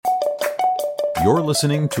You're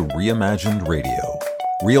listening to Reimagined Radio.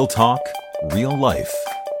 Real talk, real life,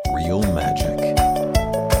 real magic.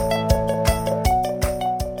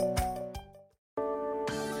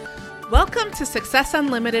 Welcome to Success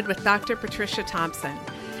Unlimited with Dr. Patricia Thompson.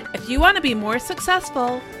 If you want to be more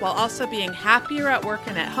successful while also being happier at work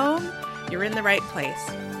and at home, you're in the right place.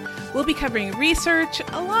 We'll be covering research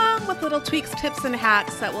along with little tweaks, tips, and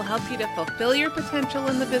hacks that will help you to fulfill your potential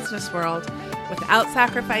in the business world without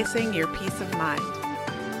sacrificing your peace of mind.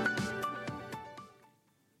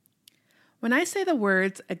 When I say the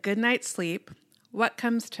words a good night's sleep, what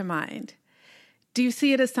comes to mind? Do you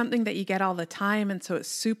see it as something that you get all the time and so it's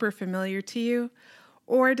super familiar to you?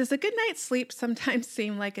 Or does a good night's sleep sometimes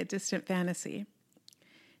seem like a distant fantasy?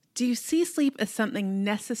 Do you see sleep as something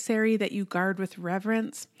necessary that you guard with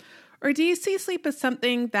reverence? Or do you see sleep as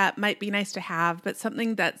something that might be nice to have, but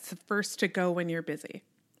something that's the first to go when you're busy?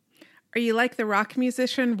 Are you like the rock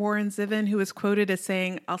musician Warren Zevon, who is quoted as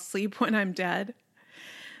saying, "I'll sleep when I'm dead"?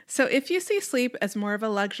 So if you see sleep as more of a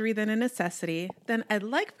luxury than a necessity, then I'd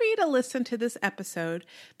like for you to listen to this episode,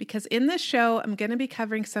 because in this show, I'm going to be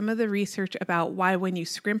covering some of the research about why when you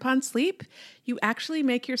scrimp on sleep, you actually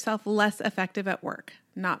make yourself less effective at work,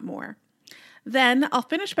 not more. Then I'll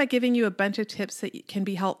finish by giving you a bunch of tips that can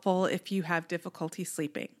be helpful if you have difficulty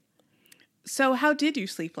sleeping. So how did you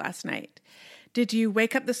sleep last night? Did you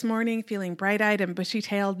wake up this morning feeling bright-eyed and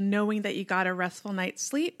bushy-tailed, knowing that you got a restful night's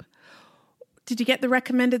sleep? Did you get the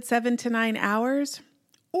recommended 7 to 9 hours?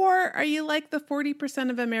 Or are you like the 40%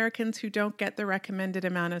 of Americans who don't get the recommended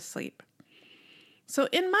amount of sleep? So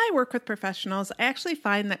in my work with professionals, I actually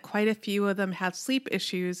find that quite a few of them have sleep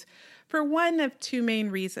issues for one of two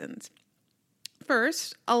main reasons.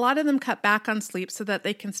 First, a lot of them cut back on sleep so that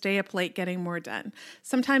they can stay up late getting more done.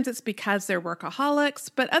 Sometimes it's because they're workaholics,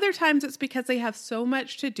 but other times it's because they have so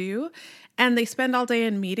much to do and they spend all day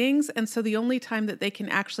in meetings, and so the only time that they can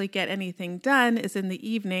actually get anything done is in the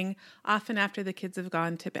evening, often after the kids have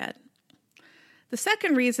gone to bed. The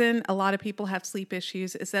second reason a lot of people have sleep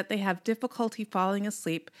issues is that they have difficulty falling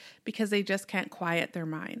asleep because they just can't quiet their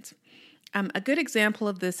minds. A good example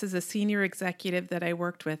of this is a senior executive that I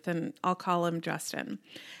worked with, and I'll call him Justin.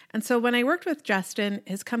 And so when I worked with Justin,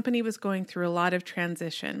 his company was going through a lot of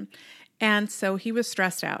transition, and so he was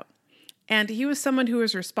stressed out. And he was someone who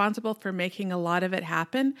was responsible for making a lot of it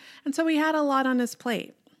happen, and so he had a lot on his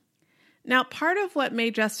plate. Now, part of what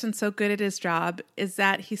made Justin so good at his job is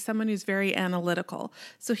that he's someone who's very analytical.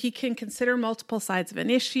 So he can consider multiple sides of an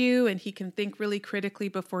issue, and he can think really critically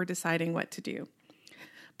before deciding what to do.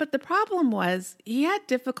 But the problem was he had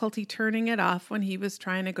difficulty turning it off when he was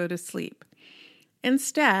trying to go to sleep.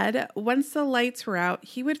 Instead, once the lights were out,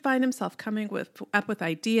 he would find himself coming up with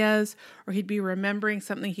ideas, or he'd be remembering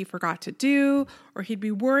something he forgot to do, or he'd be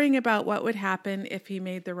worrying about what would happen if he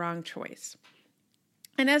made the wrong choice.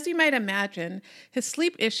 And as you might imagine, his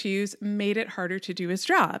sleep issues made it harder to do his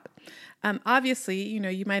job. Obviously,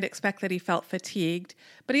 you might expect that he felt fatigued,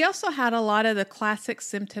 but he also had a lot of the classic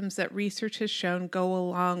symptoms that research has shown go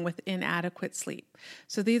along with inadequate sleep.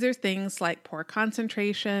 So these are things like poor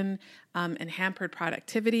concentration and hampered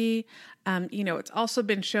productivity. It's also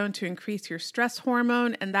been shown to increase your stress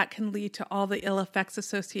hormone, and that can lead to all the ill effects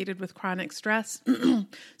associated with chronic stress.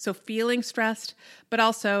 So feeling stressed, but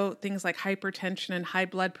also things like hypertension and high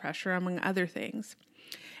blood pressure, among other things.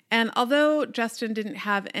 And although Justin didn't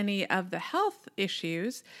have any of the health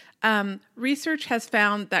issues, research has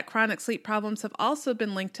found that chronic sleep problems have also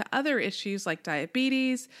been linked to other issues like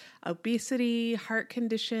diabetes, obesity, heart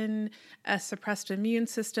condition, a suppressed immune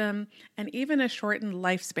system, and even a shortened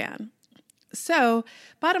lifespan. So,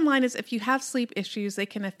 bottom line is, if you have sleep issues, they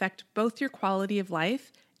can affect both your quality of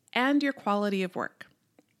life and your quality of work.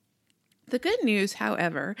 The good news,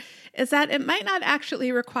 however, is that it might not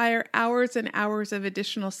actually require hours and hours of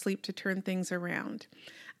additional sleep to turn things around.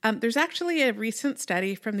 There's actually a recent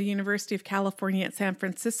study from the University of California at San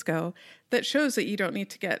Francisco that shows that you don't need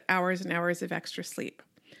to get hours and hours of extra sleep.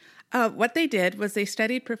 What they did was they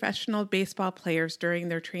studied professional baseball players during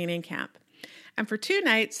their training camp. And for 2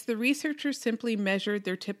 nights, the researchers simply measured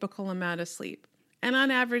their typical amount of sleep. And on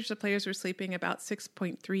average, the players were sleeping about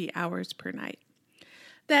 6.3 hours per night.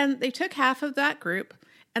 Then they took half of that group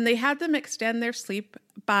and they had them extend their sleep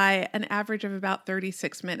by an average of about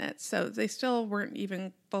 36 minutes. So they still weren't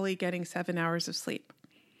even fully getting 7 hours of sleep.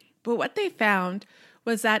 But what they found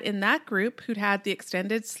was that in that group who'd had the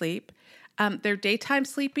extended sleep, their daytime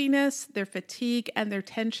sleepiness, their fatigue, and their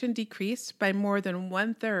tension decreased by more than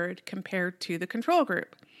 1/3 compared to the control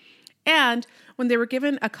group. And when they were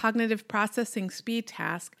given a cognitive processing speed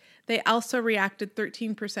task, they also reacted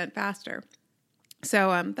 13% faster.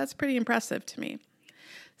 So that's pretty impressive to me.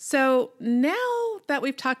 So now that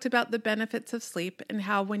we've talked about the benefits of sleep and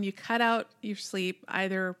how when you cut out your sleep,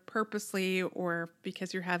 either purposely or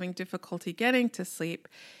because you're having difficulty getting to sleep,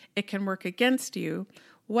 it can work against you.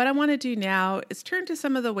 What I want to do now is turn to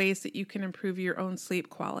some of the ways that you can improve your own sleep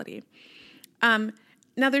quality. Now,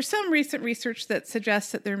 there's some recent research that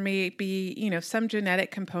suggests that there may be, some genetic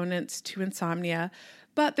components to insomnia,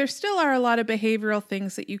 but there still are a lot of behavioral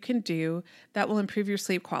things that you can do that will improve your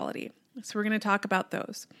sleep quality. So we're going to talk about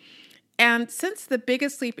those. And since the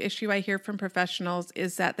biggest sleep issue I hear from professionals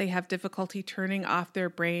is that they have difficulty turning off their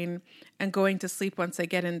brain and going to sleep once they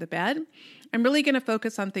get into bed, I'm really going to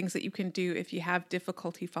focus on things that you can do if you have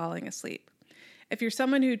difficulty falling asleep. If you're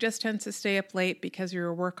someone who just tends to stay up late because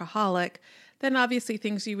you're a workaholic, then obviously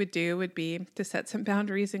things you would do would be to set some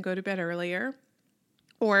boundaries and go to bed earlier.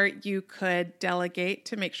 Or you could delegate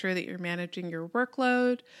to make sure that you're managing your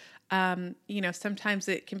workload. Sometimes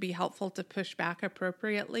it can be helpful to push back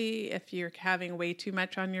appropriately if you're having way too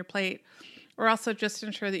much on your plate, or also just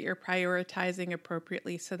ensure that you're prioritizing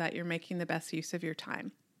appropriately so that you're making the best use of your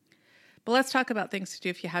time. But let's talk about things to do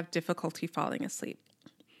if you have difficulty falling asleep.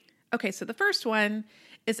 Okay, so the first one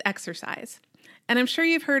is exercise. And I'm sure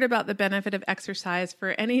you've heard about the benefit of exercise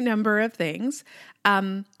for any number of things.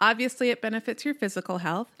 Obviously, it benefits your physical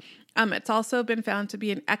health. It's also been found to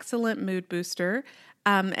be an excellent mood booster.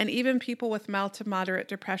 And even people with mild to moderate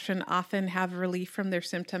depression often have relief from their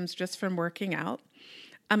symptoms just from working out.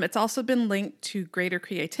 It's also been linked to greater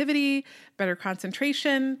creativity, better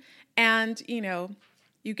concentration, and,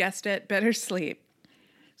 you guessed it, better sleep.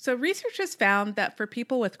 So research has found that for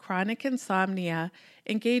people with chronic insomnia,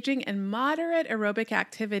 engaging in moderate aerobic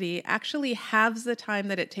activity actually halves the time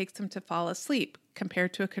that it takes them to fall asleep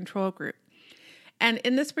compared to a control group. And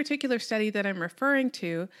in this particular study that I'm referring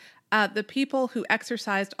to, the people who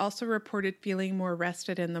exercised also reported feeling more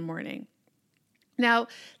rested in the morning. Now,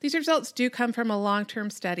 these results do come from a long-term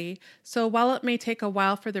study, so while it may take a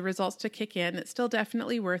while for the results to kick in, it's still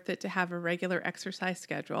definitely worth it to have a regular exercise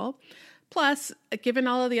schedule. Plus, given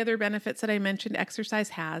all of the other benefits that I mentioned exercise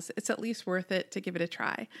has, it's at least worth it to give it a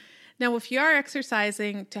try. Now, if you are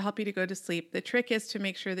exercising to help you to go to sleep, the trick is to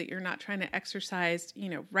make sure that you're not trying to exercise,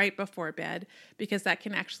 right before bed, because that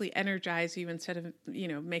can actually energize you instead of,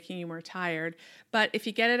 making you more tired. But if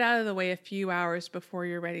you get it out of the way a few hours before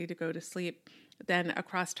you're ready to go to sleep, then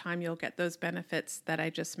across time you'll get those benefits that I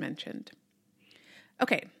just mentioned.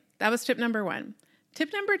 Okay, that was tip number 1.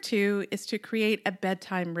 Tip number 2 is to create a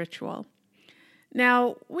bedtime ritual.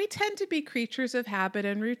 Now, we tend to be creatures of habit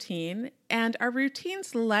and routine, and our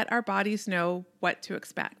routines let our bodies know what to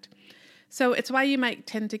expect. So it's why you might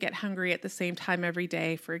tend to get hungry at the same time every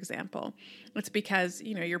day, for example. It's because,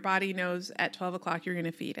 your body knows at 12 o'clock you're going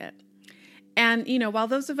to feed it. And, while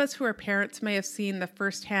those of us who are parents may have seen the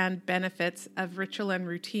firsthand benefits of ritual and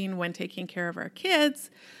routine when taking care of our kids,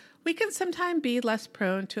 we can sometimes be less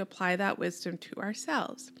prone to apply that wisdom to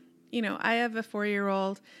ourselves. I have a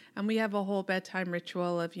 4-year-old and we have a whole bedtime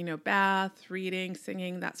ritual of, bath, reading,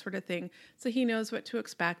 singing, that sort of thing. So he knows what to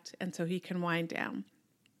expect and so he can wind down.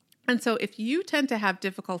 And so if you tend to have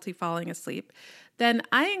difficulty falling asleep, then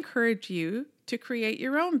I encourage you to create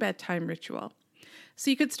your own bedtime ritual. So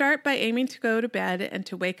you could start by aiming to go to bed and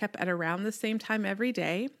to wake up at around the same time every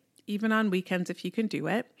day, even on weekends if you can do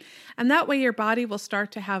it. And that way your body will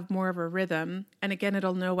start to have more of a rhythm. And again,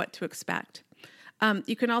 it'll know what to expect.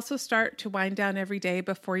 You can also start to wind down every day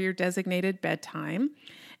before your designated bedtime.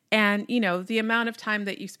 And, the amount of time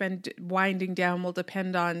that you spend winding down will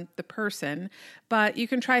depend on the person, but you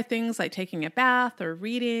can try things like taking a bath or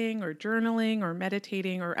reading or journaling or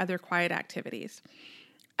meditating or other quiet activities.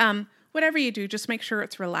 Whatever you do, just make sure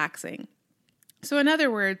it's relaxing. So in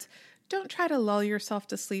other words, don't try to lull yourself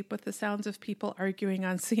to sleep with the sounds of people arguing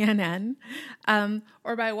on CNN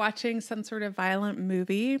or by watching some sort of violent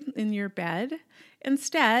movie in your bed.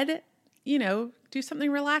 Instead, do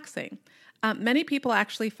something relaxing. Many people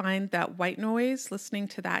actually find that white noise, listening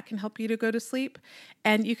to that can help you to go to sleep.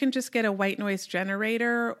 And you can just get a white noise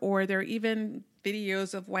generator, or there are even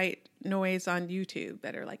videos of white noise on YouTube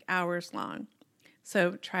that are like hours long.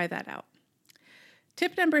 So try that out.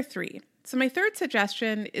 Tip number 3. So my third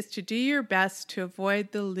suggestion is to do your best to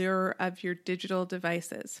avoid the lure of your digital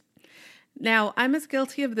devices. Now, I'm as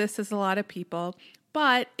guilty of this as a lot of people,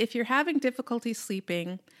 but if you're having difficulty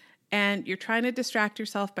sleeping and you're trying to distract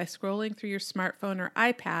yourself by scrolling through your smartphone or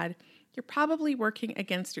iPad, you're probably working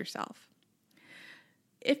against yourself.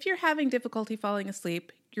 If you're having difficulty falling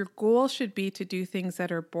asleep, your goal should be to do things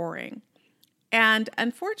that are boring. And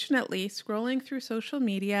unfortunately, scrolling through social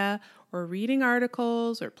media or reading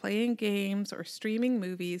articles or playing games or streaming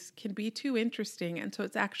movies can be too interesting. And so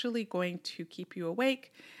it's actually going to keep you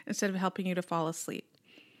awake instead of helping you to fall asleep.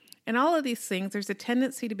 In all of these things, there's a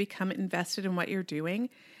tendency to become invested in what you're doing,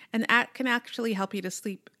 and that can actually help you to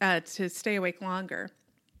sleep, to stay awake longer.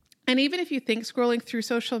 And even if you think scrolling through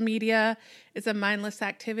social media is a mindless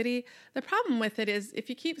activity, the problem with it is if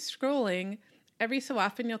you keep scrolling, every so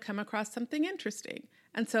often you'll come across something interesting.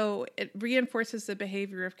 And so it reinforces the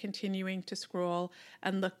behavior of continuing to scroll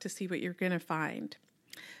and look to see what you're going to find.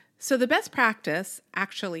 So the best practice,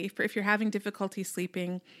 actually, for if you're having difficulty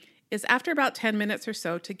sleeping, is after about 10 minutes or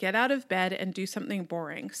so to get out of bed and do something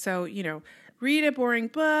boring. So, read a boring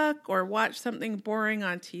book or watch something boring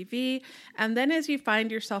on TV. And then as you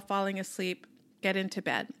find yourself falling asleep, get into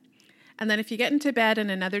bed. And then if you get into bed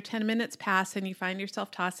and another 10 minutes pass and you find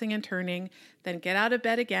yourself tossing and turning, then get out of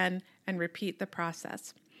bed again and repeat the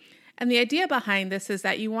process. And the idea behind this is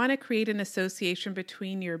that you want to create an association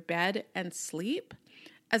between your bed and sleep,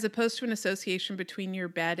 as opposed to an association between your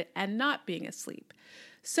bed and not being asleep.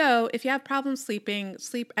 So if you have problems sleeping,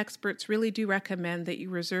 sleep experts really do recommend that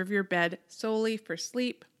you reserve your bed solely for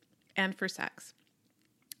sleep and for sex.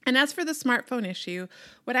 And as for the smartphone issue,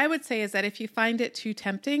 what I would say is that if you find it too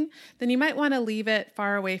tempting, then you might want to leave it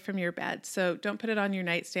far away from your bed. So don't put it on your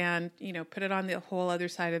nightstand, put it on the whole other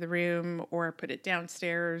side of the room or put it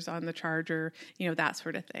downstairs on the charger, that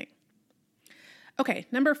sort of thing. Okay,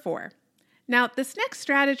 number 4. Now, this next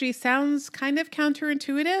strategy sounds kind of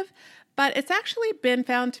counterintuitive, but it's actually been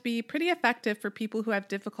found to be pretty effective for people who have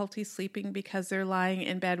difficulty sleeping because they're lying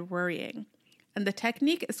in bed worrying. And the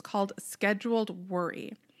technique is called scheduled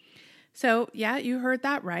worry. So, yeah, you heard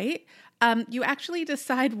that right. You actually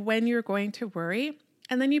decide when you're going to worry,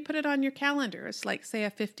 and then you put it on your calendar. It's like, say,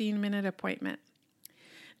 a 15-minute appointment.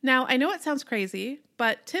 Now, I know it sounds crazy,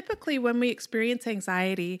 but typically when we experience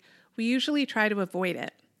anxiety, we usually try to avoid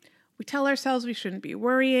it. We tell ourselves we shouldn't be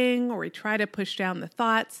worrying, or we try to push down the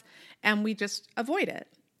thoughts, and we just avoid it.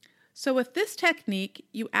 So with this technique,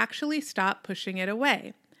 you actually stop pushing it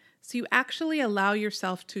away. So you actually allow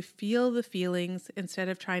yourself to feel the feelings instead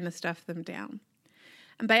of trying to stuff them down.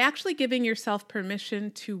 And by actually giving yourself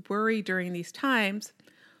permission to worry during these times,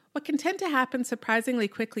 what can tend to happen surprisingly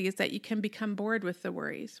quickly is that you can become bored with the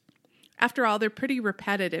worries. After all, they're pretty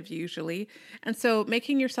repetitive usually, and so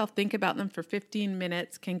making yourself think about them for 15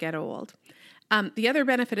 minutes can get old. The other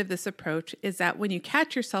benefit of this approach is that when you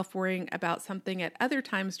catch yourself worrying about something at other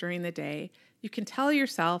times during the day, you can tell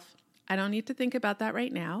yourself, I don't need to think about that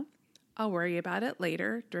right now. I'll worry about it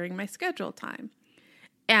later during my scheduled time.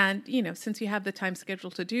 And, since you have the time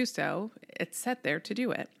scheduled to do so, it's set there to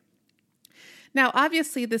do it. Now,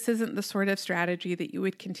 obviously, this isn't the sort of strategy that you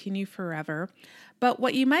would continue forever, but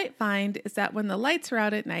what you might find is that when the lights are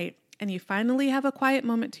out at night and you finally have a quiet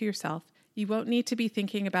moment to yourself, you won't need to be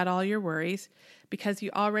thinking about all your worries because you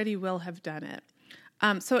already will have done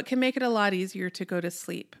it. So it can make it a lot easier to go to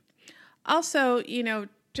sleep. Also,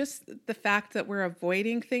 just the fact that we're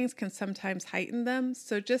avoiding things can sometimes heighten them.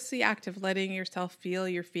 So just the act of letting yourself feel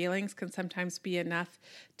your feelings can sometimes be enough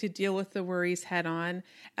to deal with the worries head on,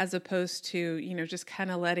 as opposed to, just kind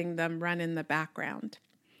of letting them run in the background.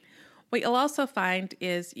 What you'll also find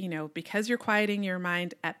is, because you're quieting your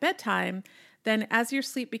mind at bedtime, then as your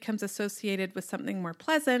sleep becomes associated with something more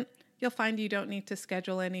pleasant, you'll find you don't need to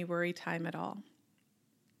schedule any worry time at all.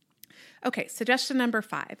 Okay, suggestion number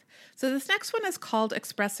 5. So this next one is called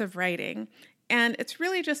expressive writing, and it's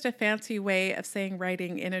really just a fancy way of saying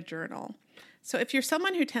writing in a journal. So if you're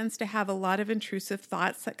someone who tends to have a lot of intrusive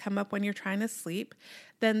thoughts that come up when you're trying to sleep,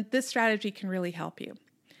 then this strategy can really help you.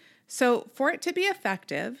 So for it to be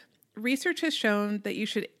effective, research has shown that you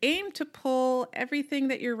should aim to pull everything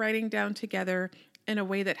that you're writing down together in a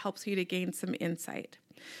way that helps you to gain some insight.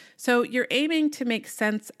 So you're aiming to make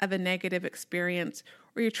sense of a negative experience,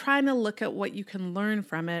 or you're trying to look at what you can learn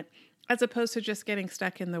from it, as opposed to just getting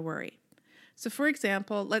stuck in the worry. So for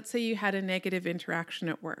example, let's say you had a negative interaction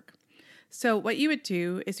at work. So what you would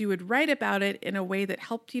do is you would write about it in a way that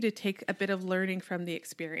helped you to take a bit of learning from the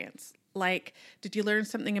experience. Like, did you learn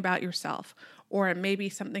something about yourself? Or maybe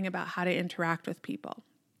something about how to interact with people.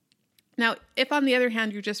 Now, if on the other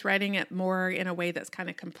hand, you're just writing it more in a way that's kind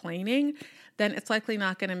of complaining, then it's likely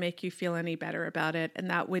not going to make you feel any better about it. And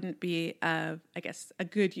that wouldn't be, a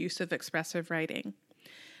good use of expressive writing.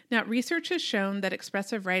 Now, research has shown that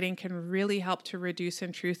expressive writing can really help to reduce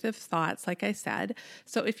intrusive thoughts, like I said.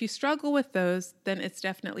 So if you struggle with those, then it's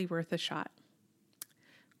definitely worth a shot.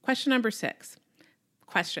 Suggestion number 6.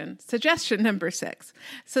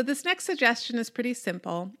 So this next suggestion is pretty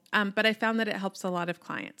simple, but I found that it helps a lot of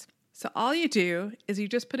clients. So all you do is you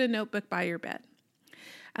just put a notebook by your bed.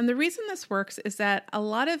 And the reason this works is that a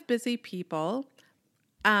lot of busy people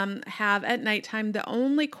have at nighttime the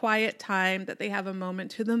only quiet time that they have a moment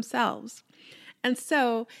to themselves. And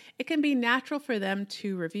so it can be natural for them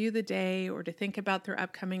to review the day or to think about their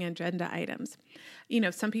upcoming agenda items.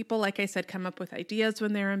 Some people, like I said, come up with ideas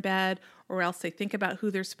when they're in bed, or else they think about who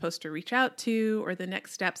they're supposed to reach out to or the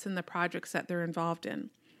next steps in the projects that they're involved in.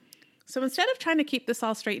 So instead of trying to keep this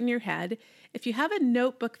all straight in your head, if you have a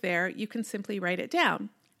notebook there, you can simply write it down,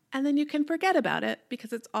 and then you can forget about it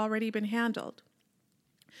because it's already been handled.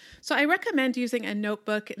 So I recommend using a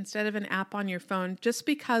notebook instead of an app on your phone, just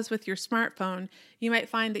because with your smartphone, you might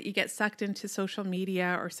find that you get sucked into social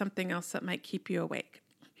media or something else that might keep you awake.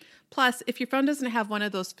 Plus, if your phone doesn't have one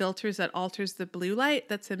of those filters that alters the blue light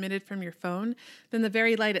that's emitted from your phone, then the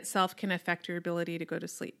very light itself can affect your ability to go to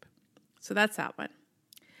sleep. So that's that one.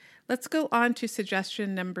 Let's go on to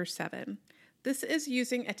suggestion number 7. This is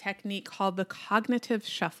using a technique called the cognitive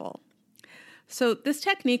shuffle. So this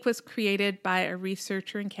technique was created by a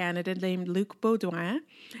researcher in Canada named Luc Baudouin.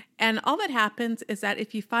 And all that happens is that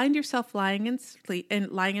if you find yourself lying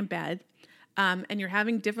in bed and you're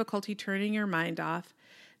having difficulty turning your mind off,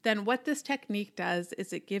 then what this technique does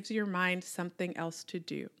is it gives your mind something else to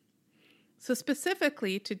do. So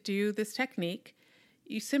specifically to do this technique,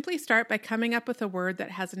 you simply start by coming up with a word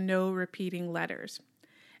that has no repeating letters.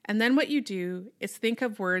 And then what you do is think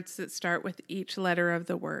of words that start with each letter of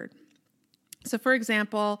the word. So for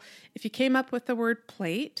example, if you came up with the word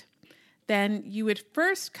plate, then you would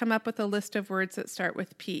first come up with a list of words that start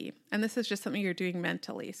with P. And this is just something you're doing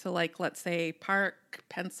mentally. So like, let's say park,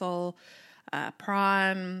 pencil,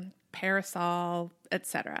 prawn, parasol,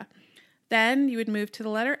 etc. Then you would move to the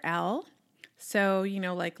letter L. So,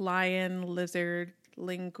 like lion, lizard,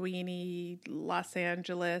 linguine, Los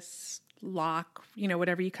Angeles, lock,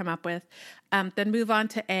 whatever you come up with. Then move on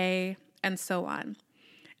to A, and so on.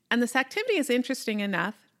 And this activity is interesting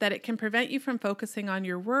enough that it can prevent you from focusing on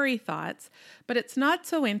your worry thoughts, but it's not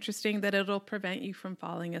so interesting that it'll prevent you from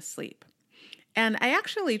falling asleep. And I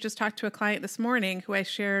actually just talked to a client this morning who I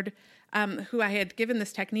shared, who I had given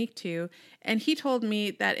this technique to, and he told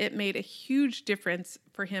me that it made a huge difference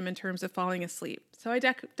for him in terms of falling asleep. So I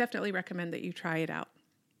definitely recommend that you try it out.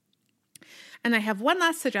 And I have one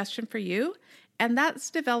last suggestion for you, and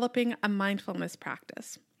that's developing a mindfulness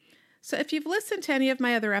practice. So if you've listened to any of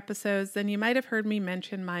my other episodes, then you might have heard me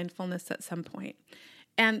mention mindfulness at some point.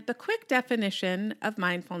 And the quick definition of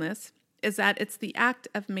mindfulness is that it's the act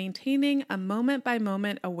of maintaining a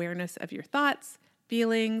moment-by-moment awareness of your thoughts,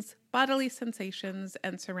 feelings, bodily sensations,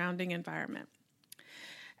 and surrounding environment.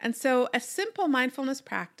 And so a simple mindfulness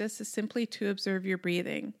practice is simply to observe your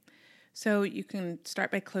breathing. So you can start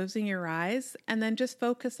by closing your eyes and then just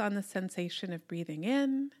focus on the sensation of breathing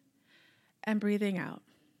in and breathing out.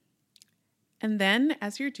 And then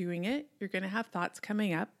as you're doing it, you're going to have thoughts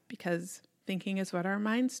coming up because thinking is what our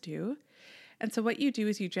minds do. And so what you do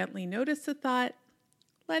is you gently notice the thought,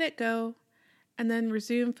 let it go, and then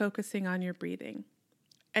resume focusing on your breathing.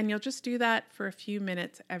 And you'll just do that for a few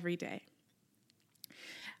minutes every day.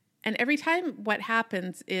 And every time what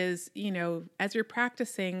happens is, as you're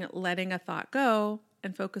practicing letting a thought go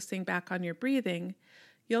and focusing back on your breathing,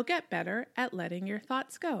 you'll get better at letting your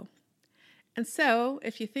thoughts go. And so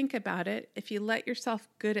if you think about it, if you let yourself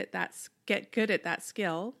get good at that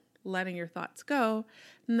skill, letting your thoughts go,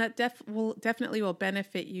 then that definitely will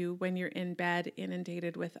benefit you when you're in bed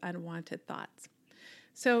inundated with unwanted thoughts.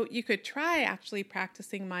 So you could try actually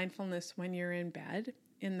practicing mindfulness when you're in bed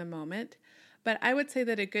in the moment, but I would say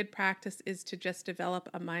that a good practice is to just develop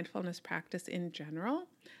a mindfulness practice in general.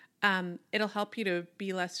 It'll help you to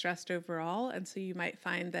be less stressed overall, and so you might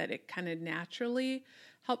find that it kind of naturally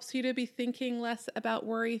helps you to be thinking less about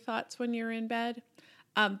worry thoughts when you're in bed.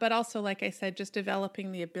 But also, like I said, just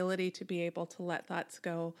developing the ability to be able to let thoughts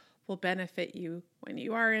go will benefit you when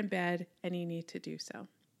you are in bed and you need to do so.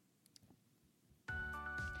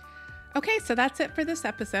 Okay, so that's it for this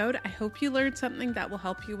episode. I hope you learned something that will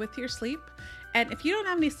help you with your sleep. And if you don't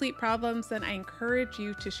have any sleep problems, then I encourage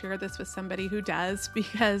you to share this with somebody who does,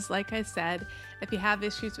 because like I said, if you have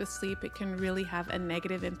issues with sleep, it can really have a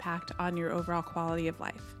negative impact on your overall quality of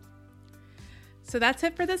life. So that's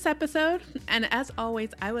it for this episode. And as always,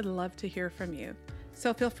 I would love to hear from you.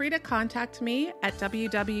 So feel free to contact me at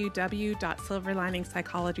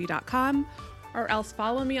www.silverliningpsychology.com, or else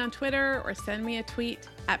follow me on Twitter or send me a tweet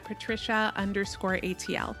at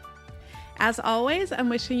Patricia_ATL. As always, I'm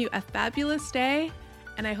wishing you a fabulous day,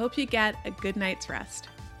 and I hope you get a good night's rest.